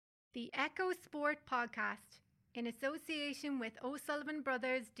The Echo Sport Podcast, in association with O'Sullivan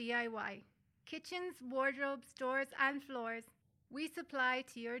Brothers DIY. Kitchens, wardrobes, doors and floors. We supply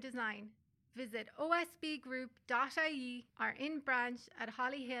to your design. Visit osbgroup.ie or in branch at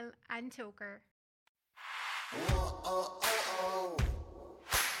Hollyhill and Toker.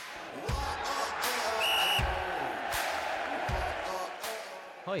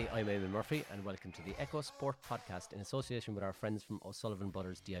 Hi, I'm Eamon Murphy and welcome to the Echo Sport Podcast in association with our friends from O'Sullivan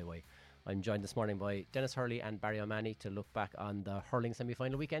Brothers DIY. I'm joined this morning by Dennis Hurley and Barry O'Mahony to look back on the hurling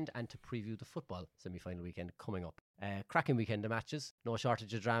semi-final weekend and to preview the football semi-final weekend coming up. Cracking weekend of matches, no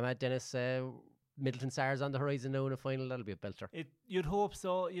shortage of drama. Dennis, Midleton Sars on the horizon now in a final, that'll be a belter. You'd hope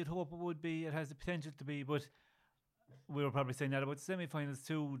so, you'd hope it would be, it has the potential to be, but we were probably saying that about semi-finals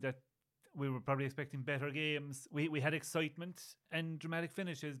too, that we were probably expecting better games. We had excitement and dramatic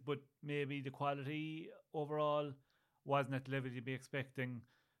finishes, but maybe the quality overall wasn't at the level you'd be expecting,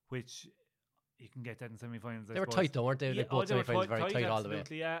 which you can get that in semi-finals. They were tight though, weren't they? Yeah, both semi-finals were very tight all the way.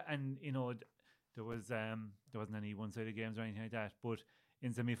 Yeah, and you know, there wasn't any one-sided games or anything like that. But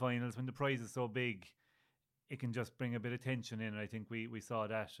in semi-finals, when the prize is so big, it can just bring a bit of tension in. And I think we saw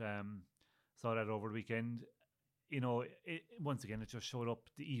that over the weekend. You know, once again, it just showed up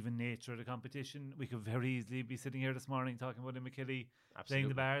the even nature of the competition. We could very easily be sitting here this morning talking about McKilly playing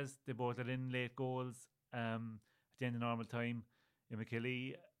the Bars. They both let in late goals at the end of normal time.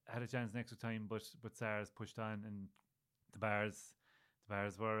 McKilly had a chance in extra time, but Sars pushed on, and the Bars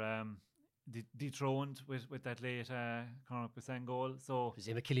were dethroned with that late Cormac Bassang goal. So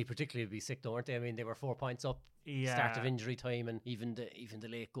McKilly particularly would be sick though, weren't they? I mean, they were 4 points up, start of injury time, and even the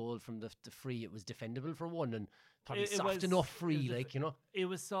late goal from the free, it was defendable for one, and probably soft enough free, you know. It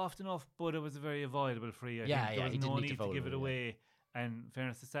was soft enough, but it was a very avoidable free. I think there was no need to give it away. And in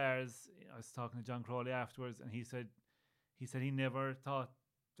fairness to Sars, I was talking to John Crowley afterwards, and he said he never thought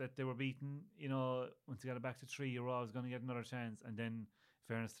that they were beaten. You know, once they got it back to 3, you were always going to get another chance. And then, in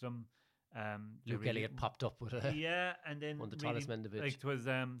fairness to them, Luke Elliott popped up with a and then one of the tallest men in the pitch. Like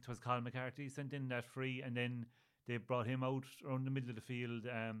it was Colin McCarthy sent in that free, and then they brought him out around the middle of the field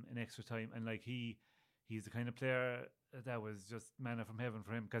in extra time, and like he's the kind of player that was just manna from heaven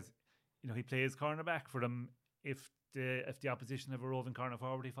for him, because you know he plays cornerback for them. If the opposition have a roving corner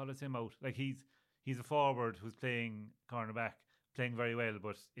forward, he follows him out. Like he's a forward who's playing cornerback, playing very well,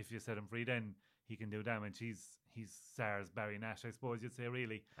 but if you set him free, then he can do damage. He's Sars, Barry Nash, I suppose you'd say,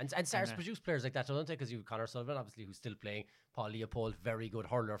 really. And Sars produce players like that, don't they? Because you have Conor Sullivan, obviously, who's still playing. Paul Leopold, very good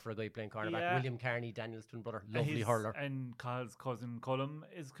hurler for a guy playing cornerback. Yeah. William Carney, Daniel's twin brother, lovely hurler. And Kyle's cousin Cullum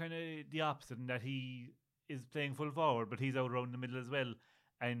is kind of the opposite in that he is playing full forward, but he's out around the middle as well.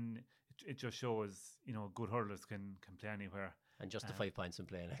 And it just shows, you know, good hurlers can play anywhere. And just the 5 points in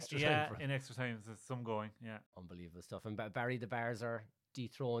play in extra time. Yeah, in extra time, there's some going, yeah. Unbelievable stuff. And Barry, the Bars are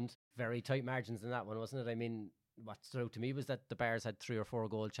dethroned. Very tight margins in that one, wasn't it? I mean, what stood out to me was that the Bars had 3 or 4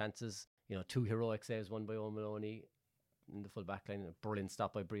 goal chances. You know, 2 heroic saves, one by Owen Maloney in the full back line. A brilliant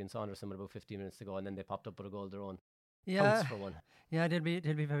stop by Brian Saunderson with about 15 minutes to go, and then they popped up with a goal of their own. Yeah, for one. Yeah, they'll be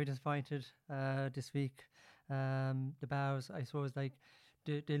very disappointed this week. The Bars, I suppose, like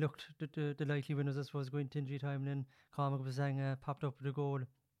they looked the likely winners, I suppose, going to injury time, and then Cormac Bassang popped up with a goal.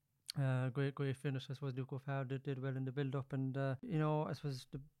 Great finish. I suppose Luke O'Farrell did well in the build up, and you know, I suppose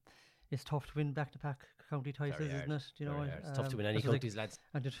it's tough to win back-to-back county titles, isn't it? You know, it's tough to win any counties, lads.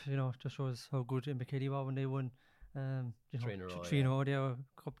 And it, you know, just shows how good McKilly were when they won. 3 in a row, 3 in a row there a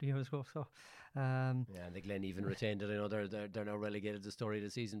couple of years ago. So, and the Glen even retained it. I know they're now relegated, the story of the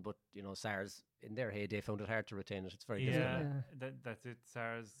season, but you know, Sars in their heyday found it hard to retain it. It's very difficult. That's it.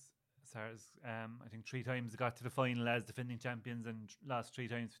 Sars, I think 3 times they got to the final as defending champions, and last 3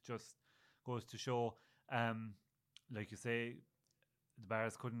 times just goes to show. Like you say, the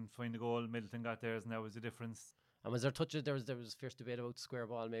Bars couldn't find a goal. Midleton got theirs, and that was the difference. And was there touches? There was fierce debate about square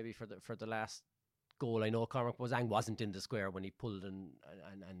ball maybe for the last goal. I know Cormac Bassang wasn't in the square when he pulled and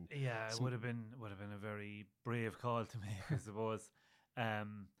yeah, it would have been a very brave call to make, I suppose.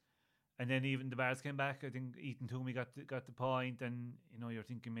 And then even the Bars came back. I think Ethan Toomey got the point, and you know, you're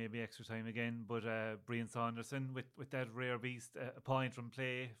thinking maybe extra time again. But Brian Saunderson with that rare beast, a point from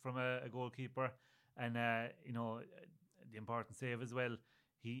play from a goalkeeper, and you know, the important save as well.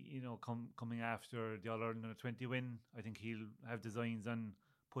 He, you know, coming after the All-Ireland under 20 win, I think he'll have designs on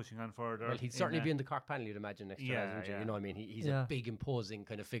pushing on further. Well, he'd certainly be in the Cork panel, you'd imagine, next year. Yeah. You know, I mean, he's a big, imposing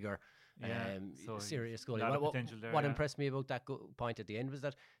kind of figure a serious goalie. lot of potential there, What yeah. impressed me about that point at the end was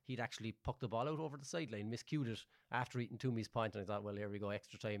that he'd actually pucked the ball out over the sideline, miscued it after eating Toomey's point, and I thought, well, here we go,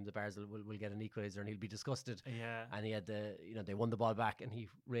 extra time, the Bars will get an equaliser and he'll be disgusted. Yeah. And he had they won the ball back and he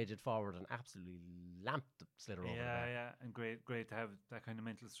raged forward and absolutely lamped the Sliotar over the bar. Yeah, and great to have that kind of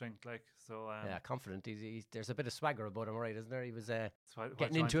mental strength, like, so. Confident. He's there's a bit of swagger about him, right, isn't there? He was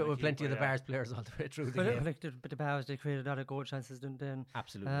getting you into it want with to plenty keep, of the Bars players all the way through the But game. like the Bars, they created a lot of goal chances, didn't they? And,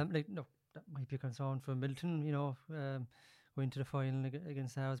 Absolutely. that might be a concern for Midleton, going to the final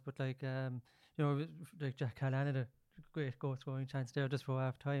against Sars, but like Jack Callahan had a great goal scoring chance there just for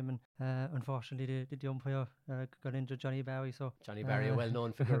half time, and unfortunately the umpire got injured, Johnny Barry. So Johnny Barry, a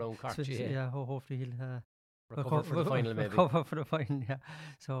well-known figure around Cork. Hopefully he'll recover for the final, maybe. Recover for the final, yeah.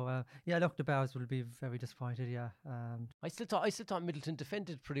 So look, the Bars will be very disappointed. Yeah. I still thought Midleton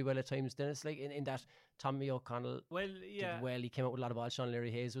defended pretty well at times, Dennis. Like in that Tommy O'Connell did well. He came out with a lot of balls. Sean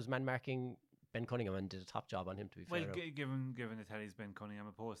Larry Hayes was man marking Ben Cunningham and did a top job on him, to be fair. Well, given the tallies Ben Cunningham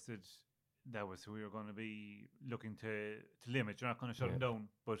had posted, that was who we were going to be looking to limit. You're not going to shut him down,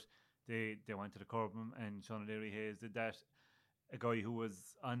 but they wanted to curb him, and Sean Larry Hayes did that. A guy who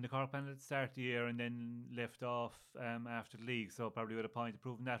was on the Cork panel at the start of the year and then left off after the league, so probably with a point to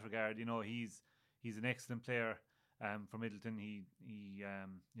prove in that regard. He's an excellent player for Midleton. He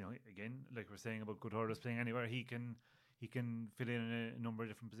again, like we're saying about good hurlers playing anywhere, he can fill in a number of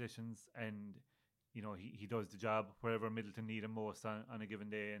different positions, and he does the job wherever Midleton need him most on a given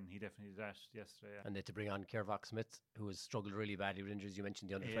day, and he definitely did that yesterday. Yeah. And they to bring on Kervok Smith, who has struggled really badly with injuries. You mentioned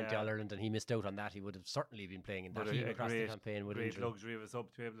the under-20 All-Ireland, and he missed out on that. He would have certainly been playing in that team across the campaign with great injury. luxury of a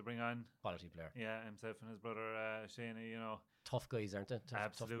sub to be able to bring on Quality player. Yeah, himself and his brother Shane. Tough guys, aren't they?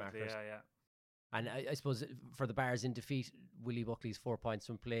 Absolutely, tough markers. yeah. And I suppose for the Bars in defeat, Willie Buckley's 4 points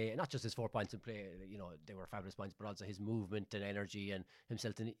from play, and not just his 4 points from play, they were fabulous points, but also his movement and energy, and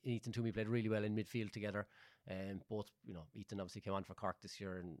himself and Ethan Toomey played really well in midfield together. Both, Ethan obviously came on for Cork this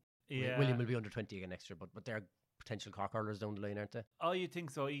year, and William will be under 20 again next year, but they're potential Cork hurlers down the line, aren't they? Oh, you'd think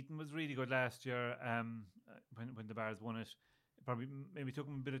so. Ethan was really good last year when the Bars won it. Probably maybe took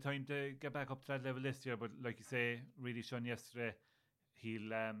him a bit of time to get back up to that level this year, but like you say, really shone yesterday.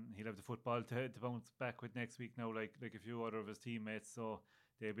 He'll have the football to bounce back with next week now, like a few other of his teammates. So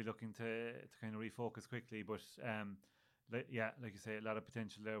they'll be looking to kind of refocus quickly. But like you say, a lot of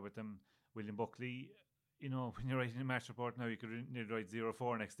potential there with them. William Buckley, when you're writing a match report now, you could nearly write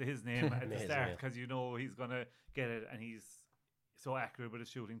 0-4 next to his name at the start, because he's gonna get it, and he's so accurate with his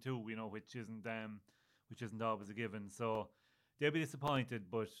shooting too. Which isn't always a given. So they'll be disappointed,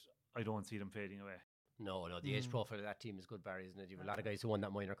 but I don't see them fading away. No, the age profile of that team is good, Barry, isn't it? You have a lot of guys who won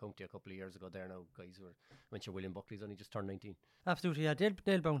that minor county a couple of years ago there now, guys who mentioned William Buckley's only just turned 19. Absolutely, yeah,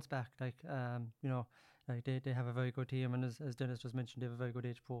 they'll bounce back. Like, like they have a very good team, and as Dennis just mentioned, they have a very good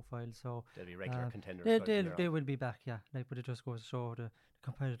age profile. So they'll be regular contenders. They will be back, yeah. Like, but it just goes to show the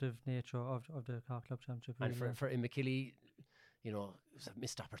competitive nature of the Cork Club Championship. And for McKilly, it was a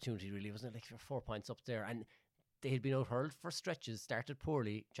missed opportunity, really, wasn't it? Like, 4 points up there, and they had been out-hurled for stretches, started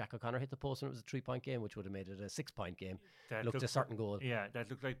poorly. Jack O'Connor hit the post and it was a 3-point game, which would have made it a 6-point game. That looked a certain goal. Yeah, that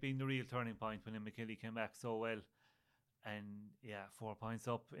looked like being the real turning point when McKilly came back so well. And 4 points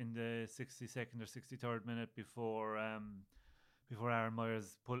up in the 62nd or 63rd minute before Aaron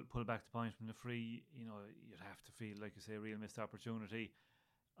Myers pulled back the point from the free. You'd have to feel, like you say, a real missed opportunity.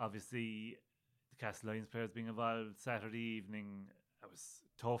 Obviously, the Castle Lions players being involved Saturday evening, it was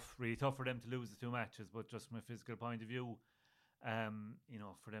tough, really tough for them to lose the 2 matches, but just from a physical point of view,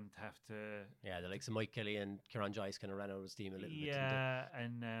 for them to have to... Yeah, the likes of Mike Kelly and Kieran Joyce kind of ran out of steam a little bit. Yeah,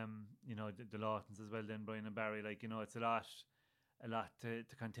 and the Lawtons as well then, Brian and Barry, it's a lot to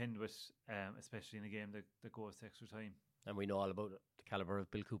contend with, especially in a game that goes to extra time. And we know all about the calibre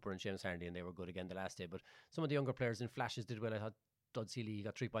of Bill Cooper and Seamus Harnedy, and they were good again the last day, but some of the younger players in flashes did well. I thought Dud Seeley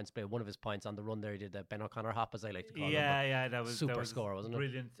got 3 points play. One of his points on the run there, he did the Ben O'Connor hop, as I like to call him. Yeah, that was super score, wasn't it?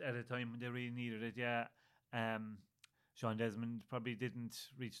 Brilliant at a time when they really needed it. Yeah, Sean Desmond probably didn't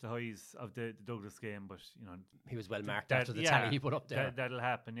reach the highs of the Douglas game, but he was well marked after the tally he put up there. That'll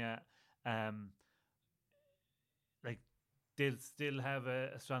happen. Yeah, they'll still have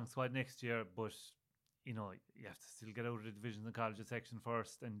a strong squad next year, but you have to still get out of the divisions and colleges section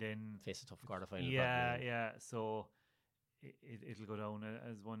first, and then face a tough quarterfinal. Yeah. So it'll go down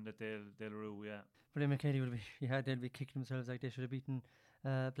as one that they'll rue. Yeah. But then McKelly they'll be kicking themselves like they should have beaten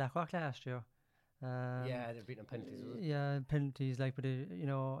Blackrock last year. They've beaten penalties. Was it? Yeah, penalties. But they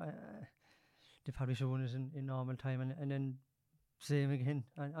probably should have won it in normal time, and then same again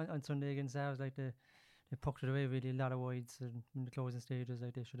on Sunday against ours. Like they pucked it away really a lot of wides in the closing stages.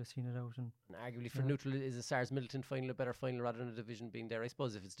 Like they should have seen it out. And arguably for neutral, is a Sars Midleton final a better final rather than a division being there? I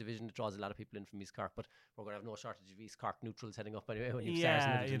suppose if it's division, it draws a lot of people in from East Cork, but we're going to have no shortage of East Cork neutrals heading up anyway when you've Sars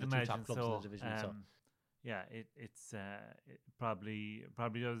and Midleton, the two top clubs in the division. It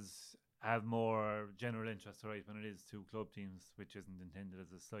probably does have more general interest, right, when it is two club teams, which isn't intended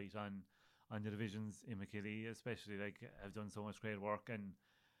as a slight on the divisions. In McKilly especially, like, have done so much great work, and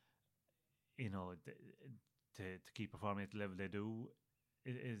you know, to keep performing at the level they do,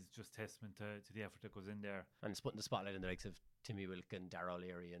 it is just testament to the effort that goes in there. And it's putting the spotlight on the likes of Timmy Wilk and Darragh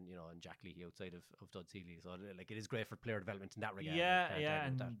O'Leary and Jack Leahy outside of Dud Seeley. So like, it is great for player development in that regard.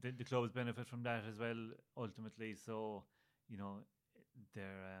 And the clubs benefit from that as well ultimately. So you know,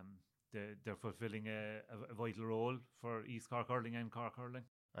 they're fulfilling a vital role for East Cork hurling and Cork hurling.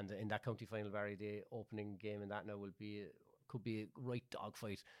 And in that county final, Barry, the opening game in that now could be a right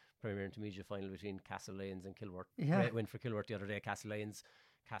dogfight Premier Intermediate final between Castlelanes and Kilworth. Great win for Kilworth the other day. Castlelanes,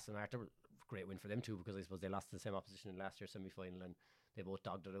 Castlemartyr, great win for them too, because I suppose they lost to the same opposition in last year's semi-final, and they both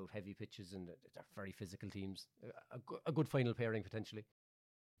dogged it out, heavy pitches, and they're very physical teams. A good final pairing potentially.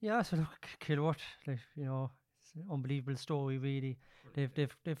 Yeah, so look, Kilworth, like, you know, it's an unbelievable story really. They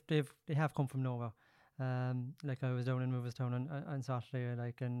have come from nowhere. Like, I was down in Newcestown on Saturday,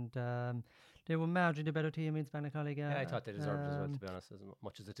 like, and they were marginally the better team against Ballincollig. I thought they deserved it as well, to be honest. As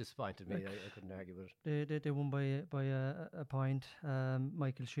much as it disappointed me, I couldn't argue with it. They won by a point.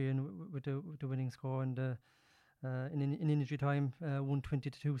 Michael Sheehan with the winning score, and in injury time,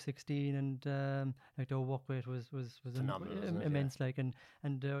 120-216, and like, their work rate was phenomenal, immense. Like, and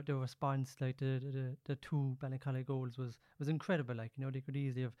the response, like the two Ballincollig goals was incredible. Like, you know, they could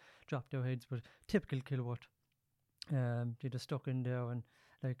easily have dropped their heads, but typical Kilworth. They just stuck in there, and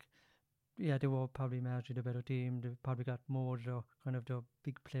like, yeah, they were probably marginally the better team. They probably got more of the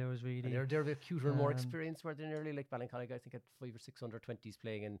big players really. And they're a bit cuter and more experienced, were they nearly? Like Ballincollig, I think, had 5 or 6 under-20s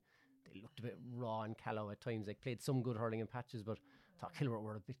playing, and they looked a bit raw and callow at times. They played some good hurling in patches, but I thought Kilworth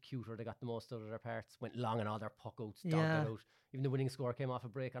were a bit cuter. They got the most out of their parts, went long in all their puck outs, dogged it out. Even the winning score came off a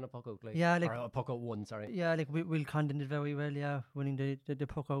break on a puck out. Or a puck out one, sorry. Yeah, like, Will Condon did very well, winning the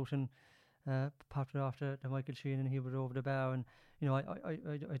puck out, and popped it off the Michael Sheehan, and he was over the bar. And you know,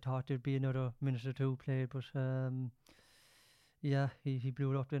 I thought there'd be another minute or two played, but he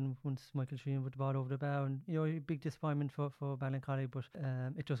blew it up then once Michael Sheehan put the ball over the bar. And you know, a big disappointment for Ballincollig, but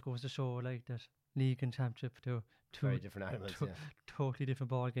it just goes to show, like, that league and championship, two very different animals, totally different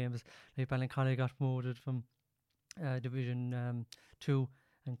ball games. Like, Ballincollig got promoted from Division 2,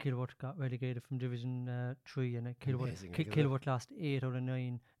 and Kilworth got relegated from Division 3, and Kilworth lost 8 out of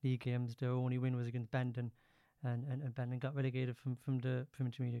 9 league games. Their only win was against Bandon, and Bandon got relegated from the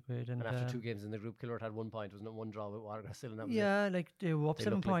intermediate grade. And after 2 games in the group, Kilworth had 1 point, wasn't it? 1 draw with Watergrass Hill. Like, they were up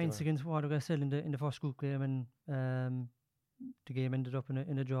 7 points against Watergrass Hill in the first group game, and the game ended up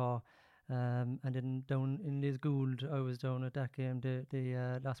in a draw. And then down in Lisgould, I was down at that game. They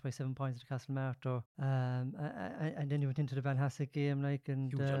lost by 7 points to Castlemartyr. And then they went into the Balhassick game, like,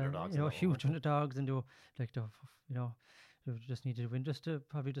 and huge underdogs. Huge underdogs, and they were like, they just needed to win, just to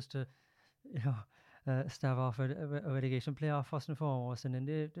stave off a relegation playoff first and foremost. And then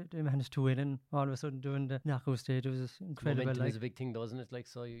they managed to win, and all of a sudden during the knockout stage, it was incredible. Momentum is a big thing, doesn't it? Like,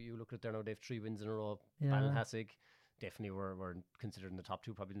 so you look at there now, they have 3 wins in a row. Balhassick definitely were considered in the top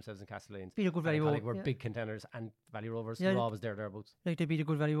 2 probably themselves in Castlelanes. Beat a good Valley Rovers. Were big contenders, and Valley Rovers were always thereabouts. Like, they beat a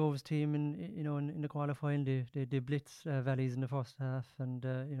good Valley Rovers team in the qualifying. They blitz Valleys in the first half, and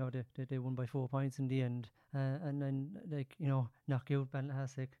they won by 4 points in the end. And then, like, knock out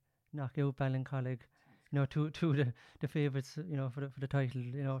Ballinhassick, knock out Ballincollig. Two the favourites, for the title.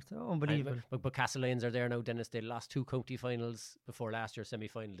 It's unbelievable. But Castlelanes are there now, Dennis. They lost 2 county finals before last year's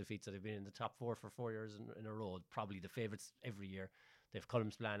semi-final defeat, so they've been in the top 4 for 4 years in a row. Probably the favourites every year. They've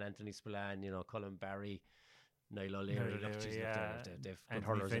Colm Spillane, Anthony Spillane, Colm Barry, Niall O'Leary. They've good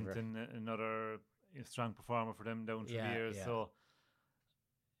hurlers. Fenton, another strong performer for them down through the years. Yeah. So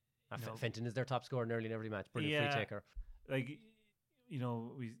Fenton is their top scorer nearly in every match. Brilliant free taker. Like,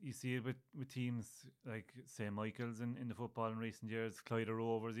 you see it with teams like St. Michael's in the football in recent years, Clyde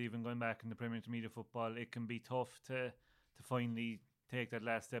Rovers even going back in the Premier Intermediate football. It can be tough to finally take that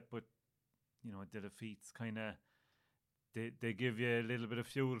last step, but the defeats kind of they give you a little bit of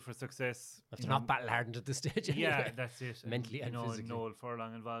fuel for success. If they're not battle hardened at this stage. Anyway. Yeah, that's it. Mentally and physically. Noel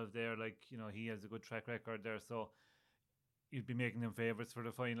Furlong involved there, like, he has a good track record there, so you'd be making them favourites for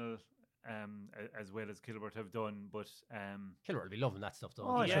the final. As well as Kilworth have done, but Kilworth will be loving that stuff, though.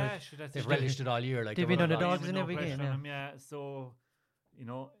 Oh, yeah, they've relished it all year. Like, they've been underdogs in every game. So,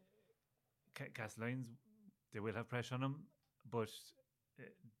 Castlelanes, they will have pressure on them, but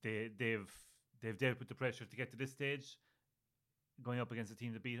they've they've dealt with the pressure to get to this stage. Going up against a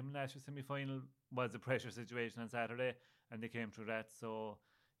team that beat them last year semi-final was a pressure situation on Saturday, and they came through that. So,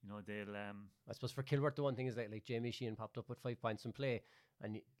 they'll... I suppose for Kilworth, the one thing is that like Jamie Sheehan popped up with 5 points in play,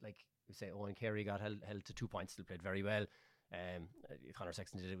 and like you say, Owen Carey got held to 2 points, still played very well. Conor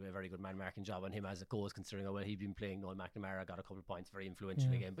Sexton did a very good man-marking job on him as it goes, considering how well he'd been playing. Noel McNamara got a couple of points, very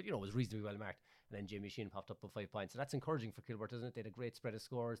influential again, but was reasonably well marked. And then Jamie Sheehan popped up with 5 points, so that's encouraging for Kilworth, isn't it? They had a great spread of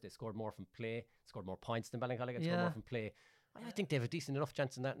scores. They scored more from play, scored more points than Ballincollig, and scored more from play. I think they have a decent enough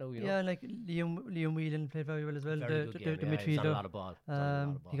chance in that now. Yeah, like Liam Whelan played very well as well. Very The good game, midfielder. He's on a lot of ball.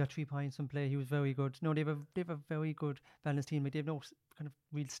 He got 3 points in play. He was very good. No, they have a very good balanced team. Like, they have no kind of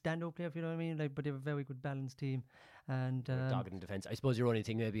real standout player, if you know what I mean. Like, but they have a very good balanced team. And dogged in defence. I suppose your only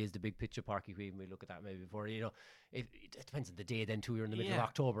thing maybe is the big picture Parky when we look at that maybe before. It depends on the day. Then too, you're in the middle of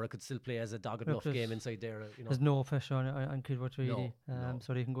October. It could still play as a dogged enough game inside there. There's no pressure on Kilworth really. No.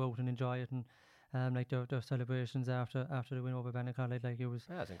 So they can go out and enjoy it and. Like their celebrations after the win over Ballincollig, like it was,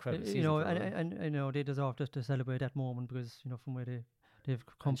 that's incredible. And they deserve to celebrate that moment because from where they've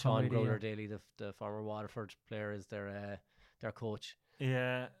come and from. Sean Growler Daly, the former Waterford player, is their coach.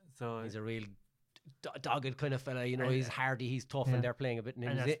 Yeah, so he's a real dogged kind of fella. He's hardy, he's tough, and they're playing a bit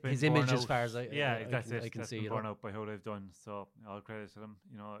in his image out, as far as I can see. Borne out by how they've done. So all credit to them.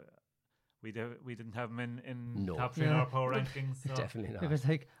 We didn't have them in top 3 in our power rankings. So. Definitely not. Because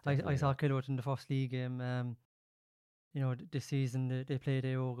I saw Kilworth in the first league game. This season they played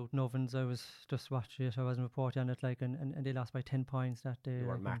out in Ovens. I was just watching it. I wasn't reporting on it. And they lost by 10 points that day. They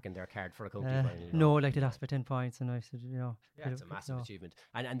weren't marking their card for a county final. No, they lost by 10 points, and I said, it's a massive achievement.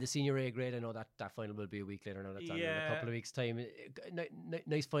 And the senior A grade, I know that final will be a week later now. That's on in a couple of weeks' time.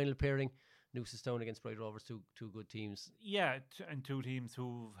 Nice final pairing. Newcestown against Bright Rovers, two good teams. Yeah, and two teams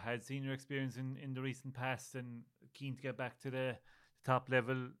who've had senior experience in the recent past and keen to get back to the top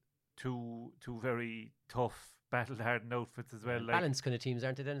level. Two very tough, battle-hardened outfits as well. Balanced kind of teams,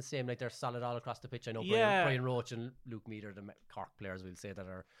 aren't they? Then the same, like they're solid all across the pitch. I know Brian Roach and Luke Meader, the Cork players, we'll say, that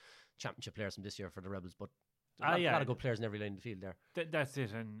are championship players from this year for the Rebels, but a lot of good players in every line of the field there. That's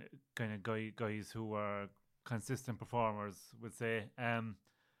it, and kind of guys who are consistent performers, would say.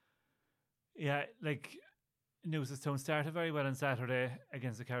 Newcestown started very well on Saturday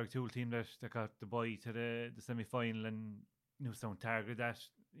against the Carricktool team that got the bye to the semi-final, and Newcestown targeted that,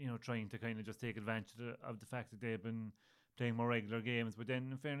 trying to kind of just take advantage of the fact that they've been playing more regular games. But then,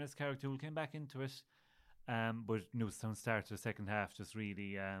 in fairness, Carricktool came back into it, but Newcestown started the second half just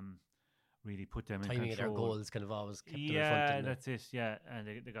really put them in control. Timing of their goals kind of always kept them in front. Yeah, that's it, and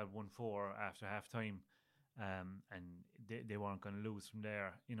they got 1-4 after half-time. And they weren't going to lose from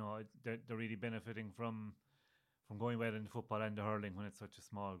there. They're really benefiting from going well in football and the hurling when it's such a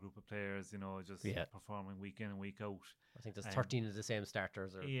small group of players. Performing week in and week out. I think there's 13 of the same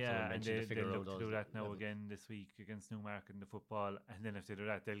starters. And they look to do that now again this week against Newmarket in the football. And then if they do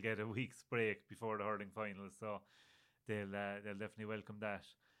that, they'll get a week's break before the hurling finals. So they'll definitely welcome that.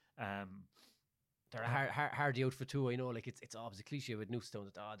 They're a hardy outfit too. I know, like it's obviously cliche with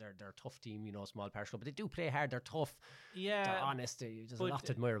Newcestown that they're a tough team, small partial, but they do play hard. They're tough. Yeah, they're honest. There's a lot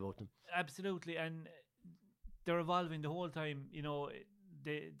to admire about them. Absolutely, and they're evolving the whole time.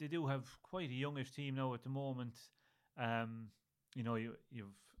 They do have quite a youngish team now at the moment.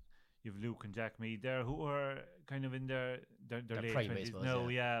 You've Luke and Jack Mead there who are kind of in their late prime, 20s now.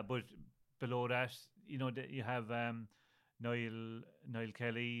 Yeah, but below that, you have. Niall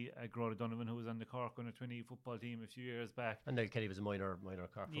Kelly, Grora Donovan, who was on the Cork under-20 football team a few years back. And Niall Kelly was a minor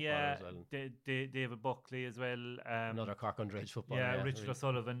Cork footballer as well. David Buckley as well. Another Cork underage footballer. Yeah, Richard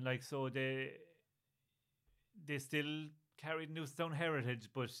O'Sullivan. So they still carried Newcestown heritage,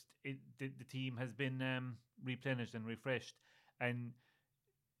 but the team has been replenished and refreshed. And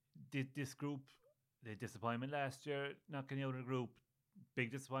this group, the disappointment last year, knocking out of the group,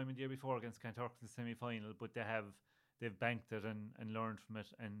 big disappointment the year before against Kanturk in the semi-final, but they've banked it and learned from it,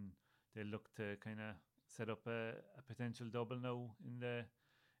 and they look to kind of set up a potential double now in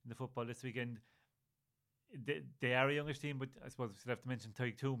the football this weekend. They are a youngish team, but I suppose we still have to mention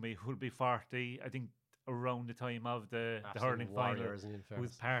Tyke Toomey, who'll be 40, I think, around the time of the hurling final,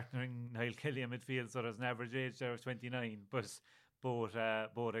 who's partnering Niall Kelly in midfield, so there's an average age there of 29, but both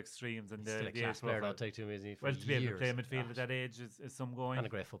extremes and the age profile. Tyke Toomey, isn't he? Well, to be able to play midfield at that age is some going. And a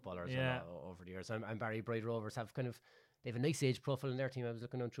great footballer as well over the years. And Barry Bright Rovers they have a nice age profile in their team. I was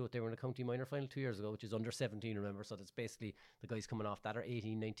looking down through it. They were in a county minor final 2 years ago, which is under 17, remember? So that's basically the guys coming off that are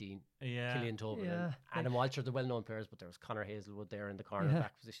 18, 19. Yeah. Killian Tobin and Adam Walsh, the well-known players, but there was Conor Hazelwood there in the corner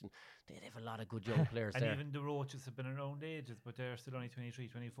back position. They have a lot of good young players and there. And even the Roaches have been around ages, but they're still only 23,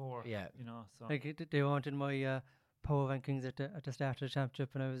 24. Yeah. So. Like they wanted my power rankings at the start of the championship,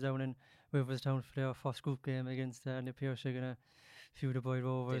 and I was down in Riverstown for their first group game against New Pearshig, and a few of the Boyd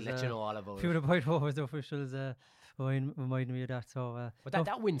Rovers. They let you know all about it. A few of the Boyd Rovers officials reminded me of that. So, but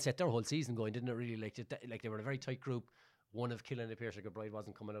that win set their whole season going, didn't it? Really, like they were in a very tight group. One of Killen and Pearshig Bride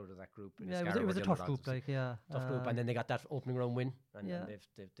wasn't coming out of that group. It was a tough group, tough group, and then they got that opening round win, and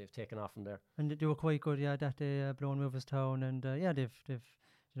they've taken off from there. And they were quite good, that day, blowing Riverstown, and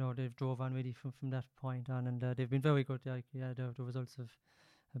they've drove on really from that point on, and they've been very good. The results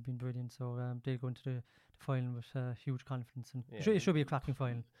have been brilliant. So they'll go into the final with huge confidence, and it should be a cracking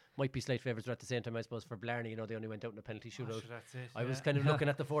final. Might be slight favourites, but at the same time, I suppose for Blarney, they only went out in a penalty shootout. That's it, I was kind of looking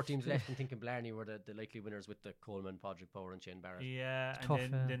at the 4 teams left and thinking Blarney were the likely winners with the Coleman, Podrick Power, and Shane Barrett. Yeah, it's tough,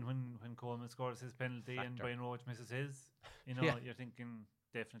 then when Coleman scores his penalty and Brian Roach misses his, you're thinking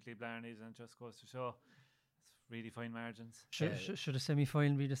definitely Blarney's, and it just goes to show it's really fine margins. Should a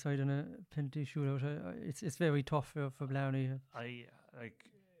semi-final be decided on a penalty shootout? It's very tough for Blarney.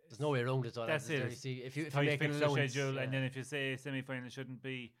 There's no way around it. That's it. If you make an schedule, and then if you say semi-final shouldn't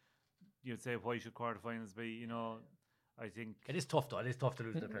be, you'd say why should quarterfinals be? I think it is tough though. It is tough to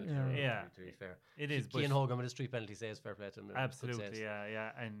lose in a penalty. Yeah, to be fair, it is. Cian Hogan with his 3 penalty saves, fair play to him. Absolutely,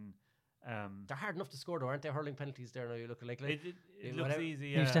 yeah, and they're hard enough to score though, aren't they? Hurling penalties there now. You look like it looks easy.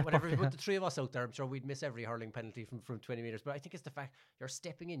 Yeah, whatever. With the 3 of us out there, I'm sure we'd miss every hurling penalty from 20 metres. But I think it's the fact you're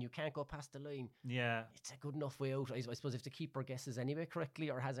stepping in, you can't go past the line. Yeah, it's a good enough way out. I suppose if the keeper guesses anyway correctly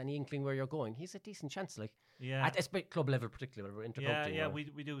or has any inkling where you're going, he's a decent chance. At club level, particularly when we're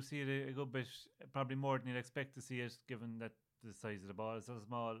intercounting. We do see it a good bit, probably more than you'd expect to see it, given that the size of the ball is so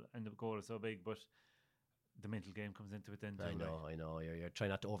small and the goal is so big, but the mental game comes into it then too. I know. You're trying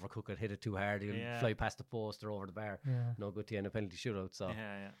not to overcook it, hit it too hard, you'll fly past the post or over the bar. No good to you in a penalty shootout. So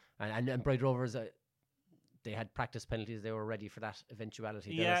and Bride Rovers, they had practice penalties. They were ready for that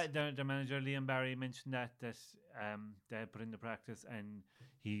eventuality. The manager Liam Barry mentioned that they had put in the practice, and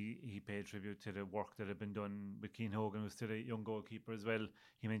he paid tribute to the work that had been done with Cian Hogan, who's still a young goalkeeper as well.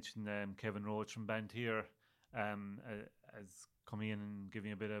 He mentioned Kevin Roach from Bantier as coming in and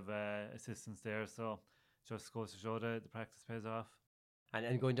giving a bit of assistance there. So just goes to show the practice pays off.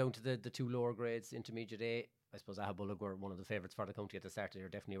 And going down to the 2 lower grades, intermediate A, I suppose Aghabullogue were one of the favourites for the county at the start of the year.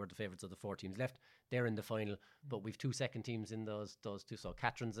 Definitely were the favourites of the 4 teams left. They're in the final, but we've 2 second teams in those 2. So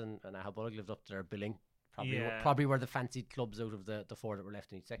Catrins and Aghabullogue lived up to their billing. Probably were the fancied clubs out of the 4 that were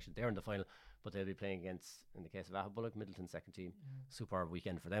left in each section. They're in the final, but they'll be playing against, in the case of Aghabullogue, Midleton second team. Superb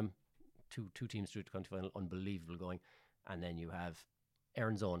weekend for them. Two teams through the county final, unbelievable going. And then you have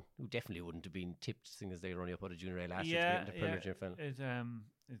Erin's Own, who definitely wouldn't have been tipped, seeing as they were only up out of junior A last year to get into the Premier Junior final.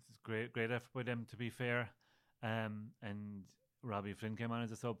 It's great effort by them, to be fair. And Robbie Flynn came on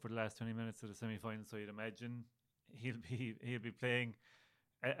as a sub for the last 20 minutes of the semi-final, so you'd imagine he'll be playing.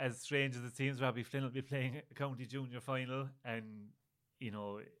 As strange as it seems, Robbie Flynn will be playing a county junior final, and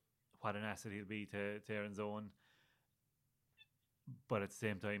what an asset he'll be to Erin's Own. But at the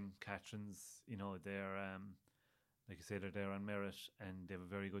same time, Catrins, they're like you say, they're there on merit, and they have a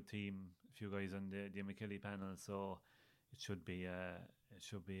very good team. A few guys on the McKilly panel, so it should be a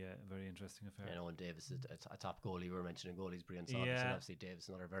very interesting affair. And Davis is a top goalie. We were mentioning goalies, Brian Saunders, and obviously Davis,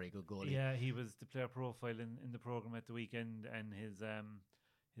 another very good goalie. Yeah, he was the player profile in the programme at the weekend, and his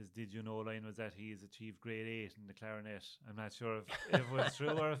did you know line was that he has achieved grade 8 in the clarinet. I'm not sure if it was true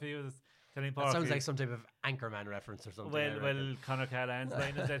or if he was telling Parky. That sounds like some type of Anchorman reference or something. Well, Conor Callahan's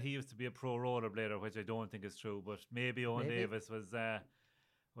line is that he used to be a pro rollerblader, which I don't think is true, but maybe Owen Davis was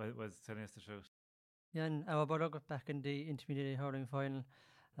telling us the truth. Yeah, and Aghabullogue got back in the intermediate hurling final.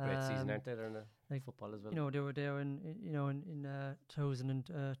 Great season, aren't they? They're in football as well. They were there in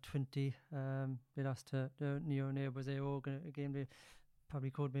 2020. They lost to their near neighbours AO, a game they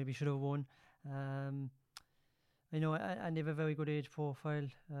probably should have won. And they have a very good age profile,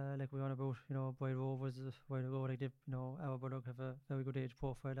 like we on about, Boyd Rovers a while ago. Like Aghabullogue have a very good age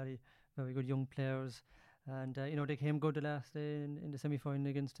profile, very good young players. And they came good the last day in the semi-final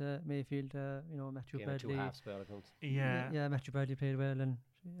against Mayfield. Matthew Bradley. 2 halves by all accounts. Yeah, Matthew Bradley played well, and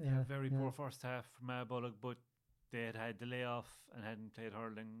very poor first half from Aghabullogue, but they had the layoff and hadn't played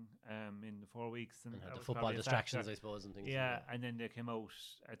hurling in the 4 weeks, and had the football distractions, I suppose, and things. Yeah, like and then they came out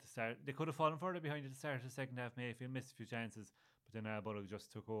at the start. They could have fallen further behind at the start of the second half. Mayfield missed a few chances, but then Aghabullogue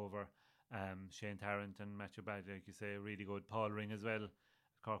just took over. Shane Tarrant and Matthew Bradley, like you say, really good. Paul Ring as well,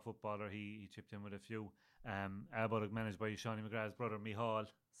 Cork footballer. He chipped in with a few. Aghabullogue managed by Shawnee McGrath's brother Micheál.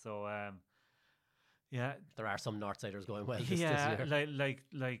 So Yeah, there are some Northsiders going well this yeah, year. like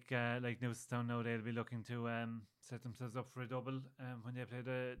Newcestown now, they'll be looking to set themselves up for a double when they play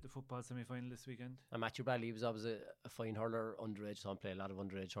the football semi-final this weekend. And Matthew Bradley was always a fine hurler, underage, so I play a lot of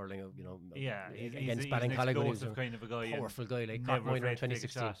underage hurling, Yeah, against he's an Ballincollig. explosive kind of a guy. Powerful guy, like never Cork minor in afraid to take a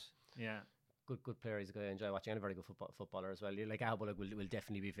 2016. shot. Yeah. Good player. He's a guy I enjoy watching, and a very good footballer as well. Like Aghabullogue will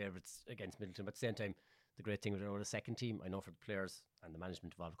definitely be favourites against Midleton, but at the same time, the great thing with the second team, I know for the players and the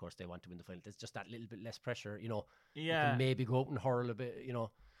management involved, of course, they want to win the final. There's just that little bit less pressure, You can maybe go out and hurl a bit,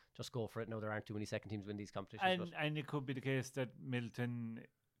 just go for it. Now there aren't too many second teams win these competitions. And it could be the case that Midleton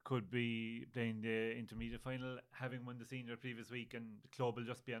could be playing the intermediate final, having won the senior previous week, and the club will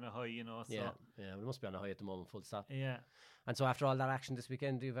just be on a high, So. Yeah, we must be on a high at the moment, full stop. Yeah. And so after all that action this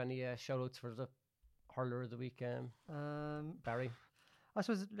weekend, do you have any shout-outs for the hurler of the week, Barry? I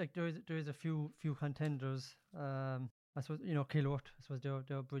suppose like there is a few contenders. I suppose Kilworth. I suppose they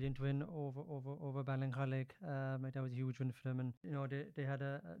were brilliant win over Ballincollig. Like that was a huge win for them, and they had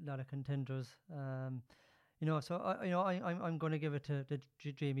a lot of contenders. So I'm going to give it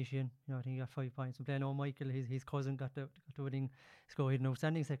to Jamie Sheehan. I think he got 5 points. And I know Michael, his cousin, got the winning score. He had an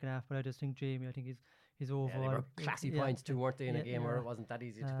outstanding second half, but I just think Jamie, I think he's overall. Yeah, they were classy points too, weren't they? In a game where it wasn't that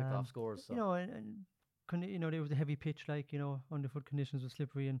easy to pick off scores. So. There was a heavy pitch, underfoot conditions were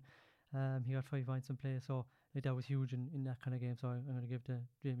slippery, and he got 5 points in play. So that was huge in that kind of game. So I'm going to give to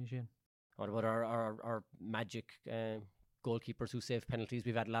Jamie Sheehan. What about our magic goalkeepers who save penalties?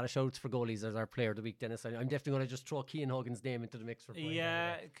 We've had a lot of shouts for goalies as our player of the week, Dennis. I'm definitely going to just throw Cian Hogan's name into the mix for.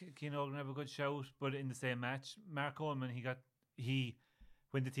 Yeah, Cian Hogan have a good shout, but in the same match, Mark Coleman,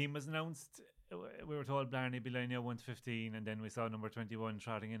 when the team was announced, we were told Blarney be lining out 1-15, and then we saw number 21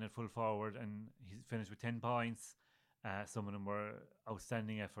 trotting in at full forward, and he finished with 10 points. Some of them were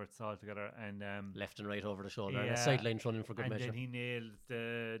outstanding efforts altogether, and left and right over the shoulder, and a sideline running for good measure. And then he nailed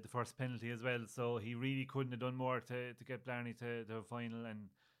the first penalty as well, so he really couldn't have done more to get Blarney to the final, and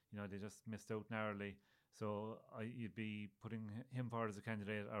they just missed out narrowly. So you'd be putting him forward as a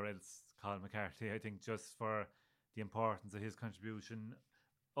candidate, or else Colin McCarthy, I think, just for the importance of his contribution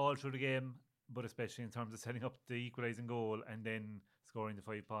all through the game, but especially in terms of setting up the equalising goal and then scoring the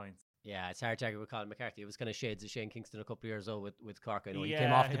 5 points. Yeah, it's hard to argue with Colin McCarthy. It was kind of shades of Shane Kingston a couple of years ago with Cork. I know he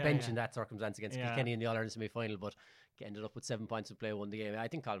came off the bench in that circumstance against Kilkenny in the All-Ireland semi-final, but ended up with 7 points of play, won the game. I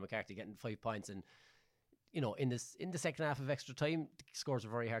think Colin McCarthy getting 5 points, and in the second half of extra time, the scores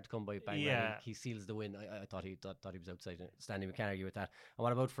were very hard to come by. Bang, yeah. He seals the win. I thought he was outside standing. We can't argue with that. And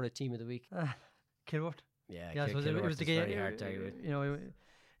what about for a team of the week? Kilworth. Yeah, it was the game. Very hard to argue with.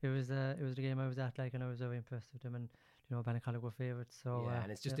 It was the game I was at, and I was very impressed with them, and Ballincollig were favourites. So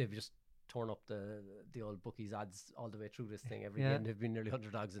and it's just they've just torn up the old bookies odds all the way through this thing. Every game they've been nearly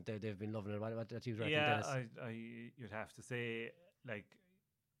underdogs, and they've been loving it. What do you reckon, Dennis? You'd have to say,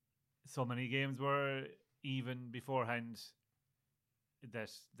 so many games were even beforehand that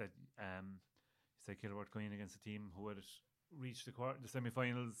say Kilworth going against a team who had reached the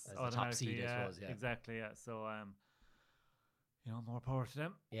semi-finals as the top seed, I suppose. Yeah, exactly. Yeah, so more power to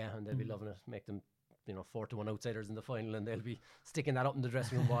them. Yeah, and they'll be loving it. Make them 4-1 outsiders in the final, and they'll be sticking that up in the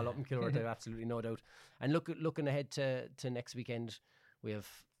dressing room wall up in Kilworth. I've absolutely no doubt. And looking ahead to next weekend, we have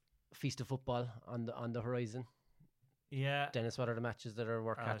Feast of Football on the horizon. Yeah, Dennis, what are the matches that are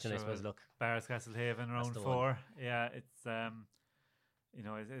worth catching? I suppose. Look, Bars Castlehaven round 4. One. Yeah, it's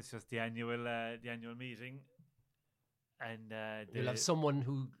it's just the annual meeting. And you'll have someone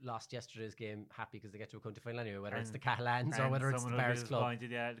who lost yesterday's game happy because they get to a county final anyway, whether it's the Cahalans or whether it's the Bars Club.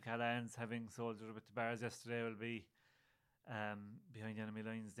 Yeah, the Cahalans, having soldiered with the Bars yesterday, will be behind enemy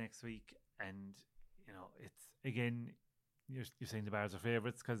lines next week. And it's again, you're saying the Bars are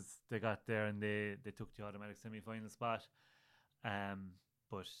favourites because they got there and they took the automatic semi-final spot.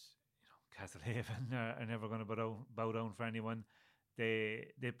 But Castlehaven are never going to bow down for anyone. They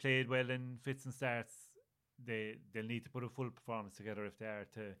played well in fits and starts. They'll need to put a full performance together if they are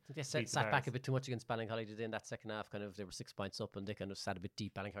to. I think they sat back a bit too much against Ballincollig today in that second half. They were 6 points up and they kind of sat a bit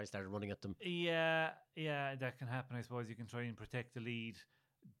deep. Ballincollig started running at them. Yeah, that can happen. I suppose you can try and protect the lead.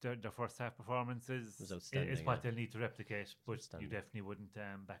 Their first half performances is what they'll need to replicate, but you definitely wouldn't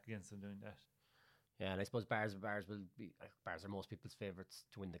back against them doing that. Yeah, and I suppose Bars are most people's favourites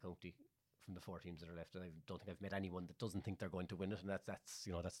to win the county from the 4 teams that are left, and I don't think I've met anyone that doesn't think they're going to win it, and that's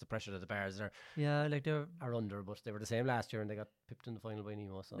the pressure that the Bars are under. But they were the same last year, and they got pipped in the final by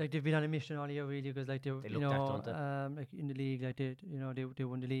Nemo. So they've been on a mission all year really, because they looked at in the league, they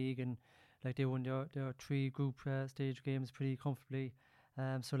won the league, and they won their 3 group stage games pretty comfortably.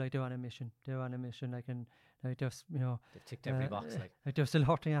 So they're on a mission. And they've ticked every box. They're still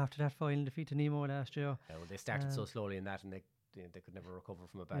hurting after that final defeat to Nemo last year. Yeah, well, they started so slowly in that, and they they could never recover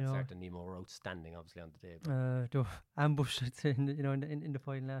from a bad start, and Nemo were outstanding, obviously, on the day. They were ambushed, I'd say, in the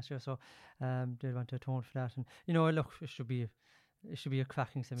final last year, so they want to atone for that. And look, it should be a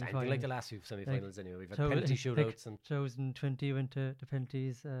cracking semi-final. Like the last few semi-finals, anyway. We've had penalty shootouts. And 2020 went to the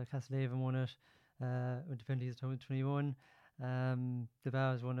penalties. Castlehaven won it. Went to penalties 2021. The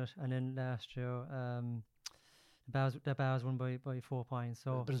Bars won it, and then last year, the Bars won by 4 points.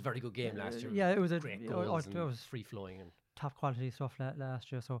 So, but it was a very good game last year. Yeah, it was great goals. It was free flowing and top quality stuff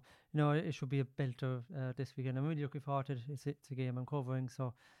last year. So it should be a belter this weekend. I'm really looking forward to it. It's a game I'm covering,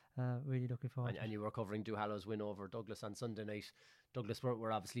 so really looking forward. And you were covering Duhallow's win over Douglas on Sunday night. Douglas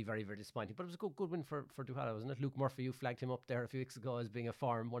were obviously very, very disappointing, but it was a good win for Duhallow, wasn't it? Luke Murphy, you flagged him up there a few weeks ago as being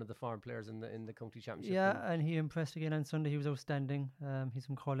one of the farm players in the county championship. Yeah, and he impressed again on Sunday. He was outstanding. He's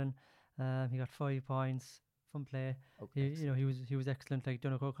from Cullen. He got 5 points from play. He was excellent. Like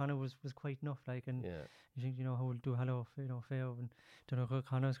Donald O'Connor was quite enough. Like, and you think how will Duhallow fare? And Donald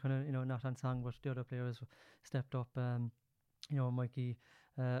O'Connor's kind of not on song, but the other players stepped up. Mikey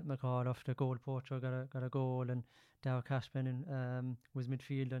McCall off the goal poacher got a goal, and Darragh Cashman was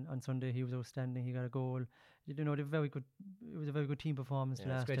midfield on Sunday. He was outstanding. He got a goal. They were very good. It was a very good team performance.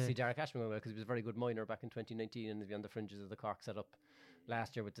 Yeah, it's great to see Darragh Cashman going well, because he was a very good minor back in 2019 and on the fringes of the Cork setup.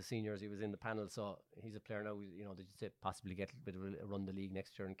 Last year with the seniors, he was in the panel, so he's a player now. That you say possibly get a bit of a run the league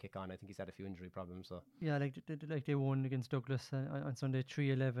next year and kick on. I think he's had a few injury problems. So yeah, like they won against Douglas on Sunday,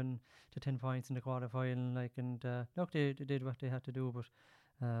 3-11 to 10 points in the quarter final. Like, and look, they did what they had to do,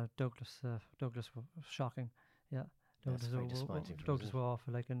 but Douglas were shocking. Yeah. Douglas were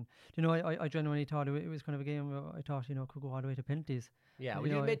awful. Like, and I genuinely thought it was kind of a game where I thought could go all the way to penalties. Yeah, well,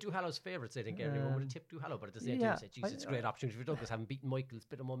 you made Duhallow's favourites, I think. Everyone would have tipped Duhallow, but at the same time, said, "Geez, it's a great opportunity for Douglas, having beaten Michael's,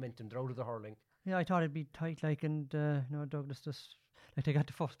 bit of momentum, they're out of the hurling." Yeah, I thought it'd be tight, like, and Douglas just they got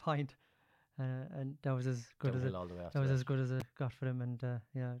the first point, and that was as good as it got for them, and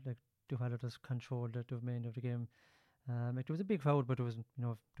like Duhallow just controlled the remainder of the game. It was a big crowd, but there was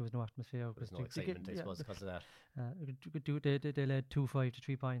no atmosphere. There was no excitement, I suppose, because of that. They led 2-5 to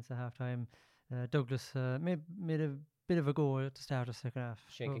 3 points at half time. Douglas made a bit of a goal at the start of the second half.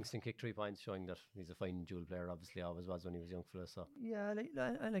 Shane Kingston kicked 3 points, showing that he's a fine dual player. Obviously, always was when he was a young fella. So yeah,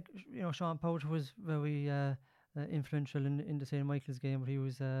 like Sean Powter was very influential in the St. Michael's game, but he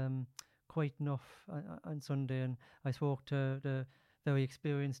was quite enough on Sunday. And I spoke to the very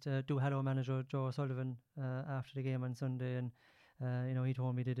experienced Duhallow manager Joe Sullivan after the game on Sunday, and he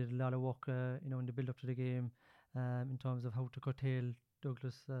told me they did a lot of work in the build up to the game in terms of how to curtail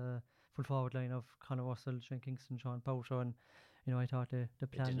Douglas full forward line of Conor Russell, Shane Kingston, Sean Powter, and I thought the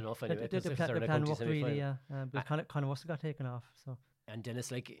plan the plan worked really, but Conor Russell got taken off. So. And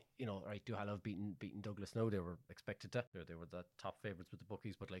Dennis, right, Duhallow have beaten Douglas now. They were expected to. They were the top favourites with the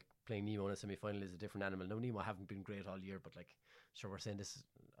bookies, but like playing Nemo in a semi-final is a different animal. Now Nemo haven't been great all year, but like, sure, we're saying this.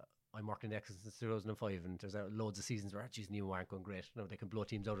 I'm working in Exeter since 2005, and there's loads of seasons where Nemo aren't going great. They can blow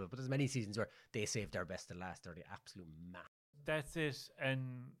teams out of it, but there's many seasons where they saved their best to last. They're the absolute map. That's it,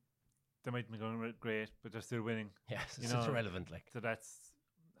 and they might be going great, but they're still winning. Yes, it's irrelevant. Like, so that's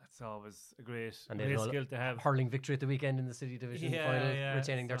always a great skill to have. Hurling victory at the weekend in the City Division final,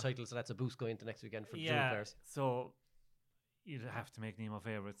 retaining their title, so that's a boost going into next weekend for the junior players. So you'd have to make Nemo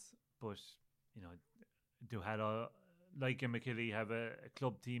favourites, but Duhallow, like McKilly, have a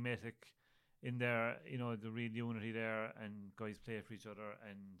club team ethic in there. The real unity there, and guys play for each other,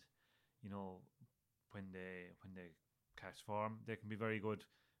 and when they catch form, they can be very good.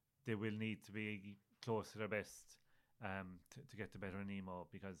 They will need to be close to their best to get the better of Nemo,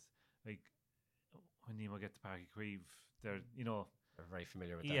 because like when Nemo get to Páirc Uí Chaoimh, they're very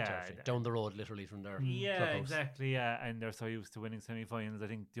familiar with that territory. Down the road literally from their clubhouse. Exactly, and they're so used to winning semi-finals. I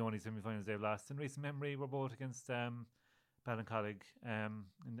think the only semi-finals they've lost in recent memory were both against Ballincollig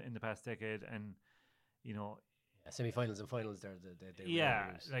in the past decade, and semi-finals and finals they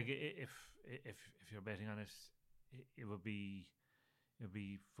like if you're betting on it, it would be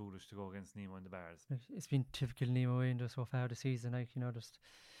foolish to go against Nemo in the Bars. It's been typical Nemo in so far this season, just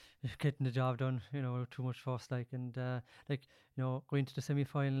getting the job done, too much fuss, and going to the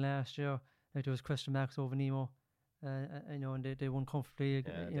semi-final last year, there was question marks over Nemo, and they won comfortably.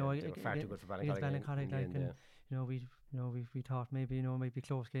 They were far too good for Ballincollig. We thought maybe might be a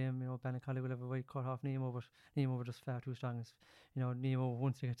close game. Ballincollig will have a white cut off Nemo, but Nemo were just far too strong. Nemo,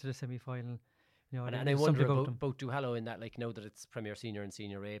 once they get to the semi-final. And I wonder about Duhallow in that, now that it's Premier Senior and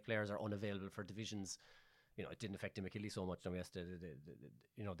Senior A, players are unavailable for divisions. It didn't affect McKilly so much. Now, yes,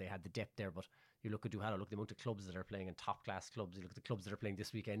 they had the depth there, but you look at Duhallow, look at the amount of clubs that are playing in top class clubs. You look at the clubs that are playing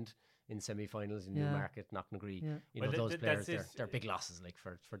this weekend in semi-finals in Newmarket, Knocknagree. Yeah. You know, Well, those players, that's they're big losses, like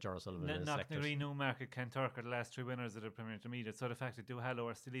for Ger O'Sullivan and his selectors. Knocknagree, Newmarket, Kanturk are the last 3 winners of the Premier Intermediate. So the fact that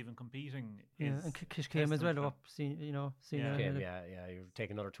Duhallow are still even competing is and Kish came as well up, senior. You're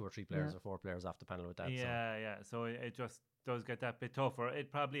taking another 2 or 3 players or 4 players off the panel with that. So it just does get that bit tougher.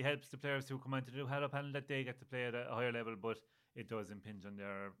 It probably helps the players who come onto the Duhallow panel that they get to play at a higher level, but it does impinge on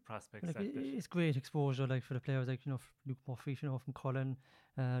their prospects. Like it's great exposure, like for the players, like Luke Murphy, from Cullen.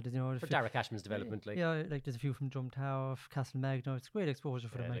 For Derek Ashman's development, like there's a few from Drumtower, Castlemagno. It's great exposure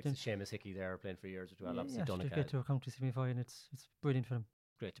for them. Like Seamus Hickey there playing for years as well. Obviously, to get to a county semi-final, it's brilliant for them.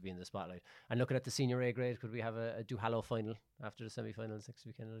 Great to be in the spotlight. And looking at the senior A grade, could we have a Duhallow final after the semi-finals next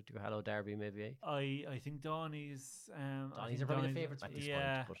weekend? A Duhallow derby, maybe? I think Donny's. Donny's are probably the favourites at this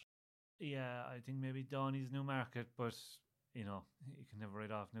point. But I think maybe Donny's Newmarket, but you can never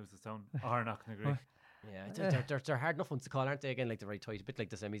write off Newcestown or Knocknagree. They're hard enough ones to call, aren't they? Again, like they're very tight, a bit like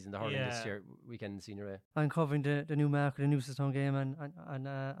the semis in the hurling this year weekend in senior A. I'm covering the Newmarket and Newcestown game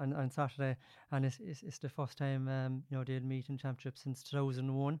on Saturday, and it's the first time they'll meet in championship since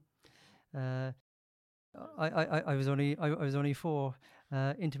 2001. I was only 4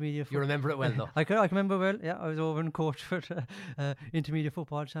 intermediate. You remember it well, though. I can remember well. Yeah, I was over in coach for intermediate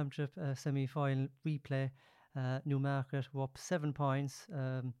football championship semi-final replay. Newmarket were up 7 points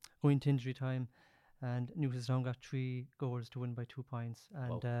going to injury time, and Newcestown got 3 goals to win by 2 points,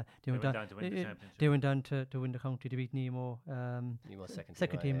 and they went down to win the championship. They went down to win the county to beat Nemo. Nemo's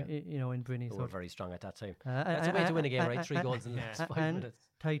second team, in Brinny. They were very strong at that time. That's a way to win a game, right? 3 goals in the last 5 minutes.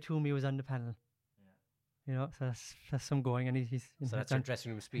 Ty Toomey was on the panel. So that's some going, and he's so that's your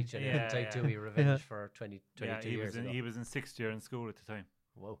dressing room speech. And Ty Toomey revenge for 22 years ago. He was in 6th year in school at the time.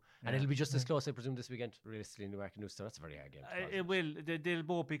 Whoa. And it'll be just as close, I presume, this weekend, realistically, in Newmarket and Newcestown. That's a very hard game. It will. They'll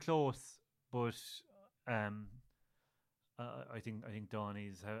both be close, but I think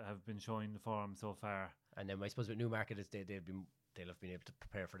Donny's have been showing the form so far. And then I suppose with Newmarket, they'll have been able to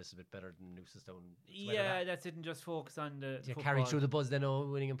prepare for this a bit better than Newcestown. That's it, and just focus on the football. Carry through the buzz then,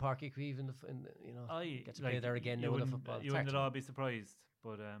 winning in Park Equive, get to play there again now with the football. You wouldn't at all be surprised,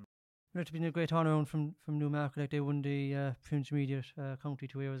 but it's been a great turnaround from Newmarket. Like they won the intermediate county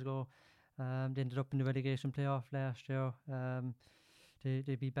 2 years ago. They ended up in the relegation playoff last year.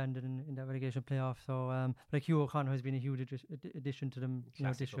 They beat Bandon in that relegation playoff. So like Hugh O'Connor has been a huge addition to them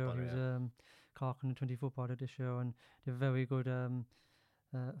this year. He was Cork under 20 footballer this year, and they're very good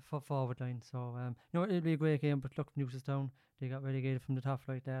forward line. So it'll be a great game. But look, Newcestown, they got relegated from the top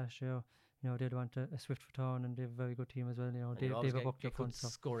flight last year. They'd want a swift return, and they have a very good team as well. They have a buck up front.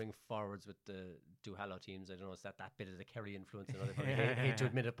 Scoring forwards with the Duhallow teams. I don't know, is that bit of the Kerry influence? I hate to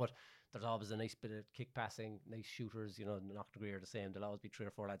admit it, but there's always a nice bit of kick passing, nice shooters. Knocknagree are the same. There'll always be 3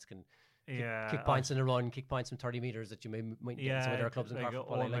 or 4 lads can kick points in a run, kick points from 30 metres that you might get in some other clubs in Cork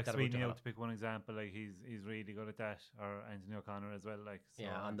football. I like that about Duhallow. To pick one example, like he's really good at that, or Anthony O'Connor as well.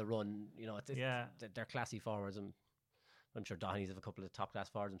 On the run, they're classy forwards, and I'm sure Dohenys have a couple of top class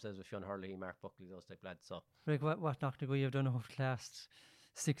forwards themselves with Fionn Hurley, Mark Buckley, those type lads. So like what Knocknagree have done over the last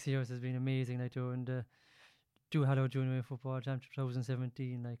 6 years has been amazing. Like during the Duhallow Junior Football Championship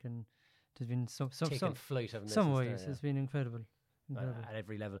 2017, and there's been some flight, haven't they? Some ways it's been incredible. At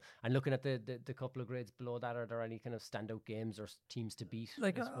every level. And looking at the couple of grades below that, are there any kind of standout games or teams to beat?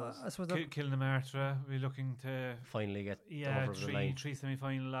 I suppose Kilnamartyra, we're looking to finally get over the line. 3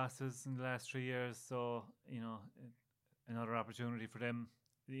 semi-final losses in the last 3 years. So another opportunity for them.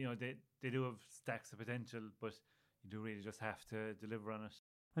 They do have stacks of potential, but you do really just have to deliver on it.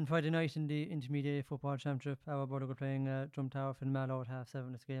 On Friday night in the Intermediate Football Championship, Aghabullogue are playing Drumtower in Mallow at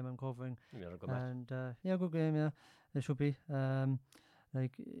 7:30. It's a game I'm covering. Good match. And good game. Yeah, it should be.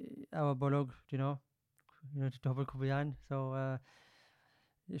 Like Aghabullogue, the double could be on, so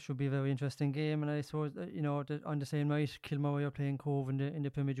it should be a very interesting game. And I suppose on the same night, Kilmurray are playing Cove in the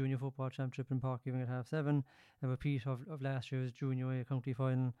Premier Junior Football Championship in Park Evening at 7:30. A repeat of last year's Junior A county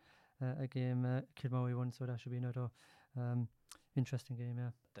final. A game Kilmurray won, so that should be another interesting game.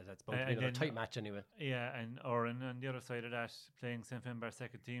 Yeah, that's both a tight match anyway. Yeah, and Oran on the other side of that, playing St. Finbarr's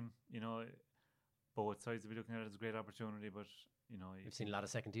second team. Both sides will be looking at it as a great opportunity, but you've seen a lot of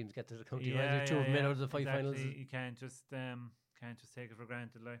second teams get to the county. There's 2 of them in out of the 5 finals. You can't just take it for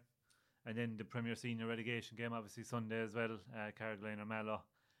granted, like. And then the Premier Senior relegation game, obviously Sunday as well. Carrigaline or Mallow.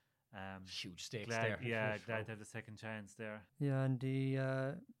 Huge stakes there. Yeah, glad to have the second chance there. Yeah, and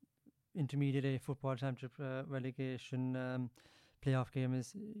the Intermediate A Football Championship relegation playoff game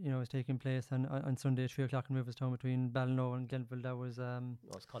is taking place on Sunday at 3 o'clock in Riverstown between Ballinor and Glenville. That was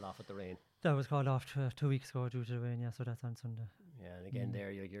called off with the rain. That was called off 2 weeks ago due to the rain. Yeah, so that's on Sunday. Yeah, and again,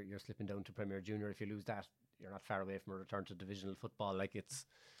 there you're slipping down to Premier Junior. If you lose that, you're not far away from a return to divisional football. Like it's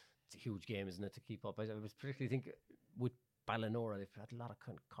a huge game, isn't it, to keep up? I was particularly think with Ballinora, they've had a lot of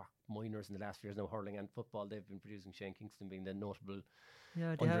kind of Cork minors in the last few years now, hurling and football. They've been producing Shane Kingston being the notable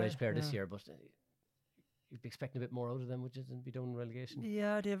underage player this year, but you'd be expecting a bit more out of them, which isn't be down in relegation.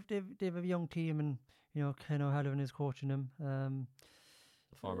 Yeah, they've a young team, and Ken O'Halloran is coaching them.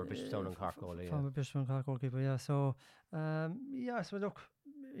 Former Bishopstown and Cork goalie. Former Bishopstown and Cork goalkeeper, yeah. So, so look,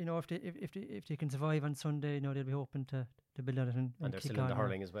 if they can survive on Sunday, they'll be hoping to build on it and they're kick still in on the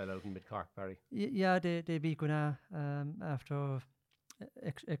hurling as well out in Mid Cork, Barry. Yeah, they beat Gunna after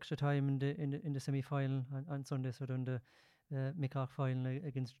extra time in the semi final on Sunday. So done the Mid Cork final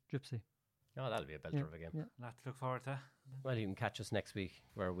against Gypsy. Oh, that'll be a belter of a game. Yeah. A lot to look forward to. Well, you can catch us next week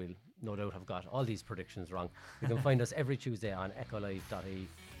where we'll no doubt have got all these predictions wrong. You can find us every Tuesday on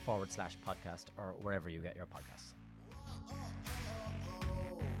echolive.ie/podcast or wherever you get your podcasts.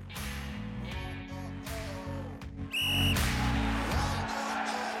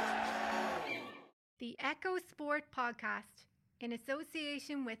 The Echo Sport Podcast, in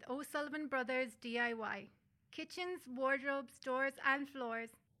association with O'Sullivan Brothers DIY. Kitchens, wardrobes, doors and floors.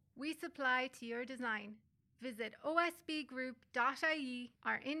 We supply to your design. Visit osbgroup.ie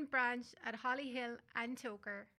or in branch at Hollyhill and Toker.